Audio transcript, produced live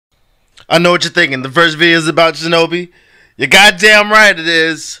I know what you're thinking. The first video is about Shinobi. You're goddamn right it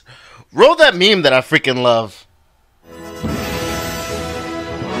is. Roll that meme that I freaking love.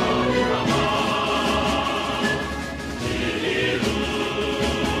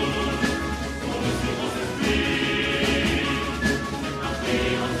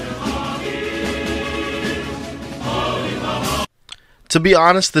 To be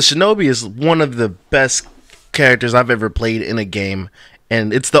honest, the Shinobi is one of the best characters I've ever played in a game,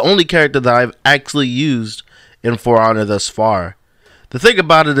 and it's the only character that I've actually used in For Honor thus far. The thing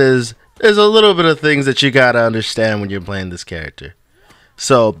about it is, there's a little bit of things that you gotta understand when you're playing this character.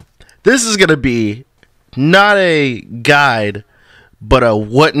 So, this is gonna be not a guide, but a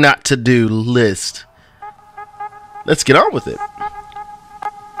what not to do list. Let's get on with it.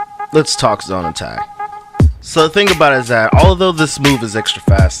 Let's talk zone attack. So the thing about it is that although this move is extra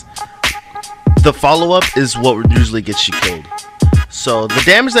fast, the follow-up is what usually gets you killed. So the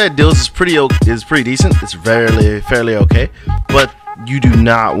damage that it deals is pretty decent. It's fairly okay, but you do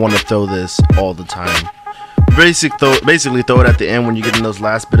not want to throw this all the time. Basically throw it at the end when you're getting those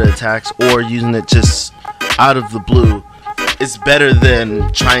last bit of attacks, or using it just out of the blue. It's better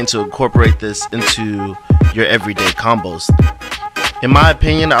than trying to incorporate this into your everyday combos. In my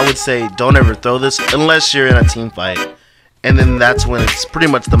opinion, I would say don't ever throw this unless you're in a team fight, and then that's when it's pretty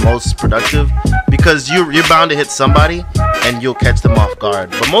much the most productive, because you're bound to hit somebody and you'll catch them off guard.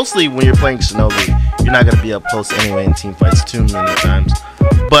 But mostly when you're playing Shinobi, you're not going to be up close anyway in team fights too many times,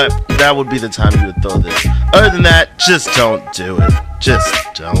 but that would be the time you would throw this. Other than that, just don't do it.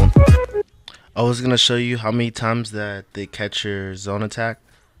 Just don't. I was going to show you how many times that they catch your zone attack,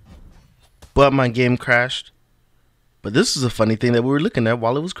 but my game crashed. But this is a funny thing that we were looking at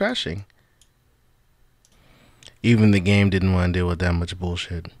while it was crashing. Even the game didn't want to deal with that much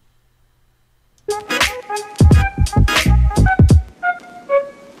bullshit.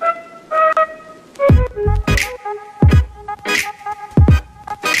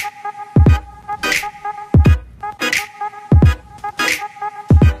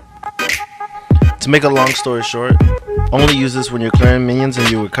 To make a long story short, only use this when you're clearing minions and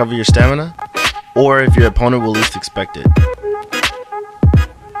you recover your stamina, or if your opponent will least expect it.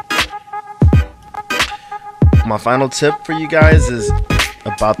 My final tip for you guys is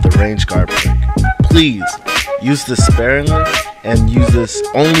about the range guard break. Please use this sparingly and use this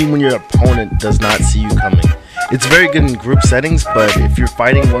only when your opponent does not see you coming. It's very good in group settings, but if you're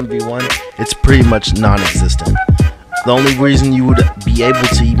fighting 1v1, it's pretty much non-existent. The only reason you would be able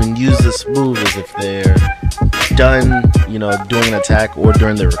to even use this move is if they're done, doing an attack or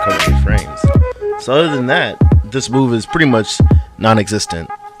during their recovery frames. So other than that, this move is pretty much non-existent,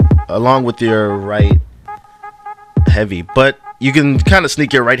 along with your right heavy. But you can kind of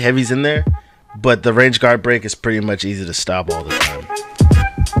sneak your right heavies in there, but the range guard break is pretty much easy to stop all the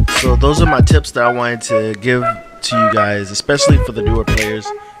time. So those are my tips that I wanted to give to you guys, especially for the newer players.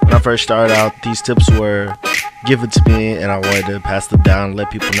 When I first started out, these tips were given to me and I wanted to pass them down and let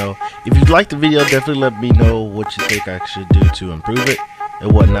people know. If you liked the video, definitely let me know what you think I should do to improve it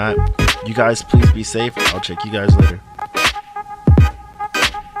and whatnot. You guys please be safe. I'll check you guys later.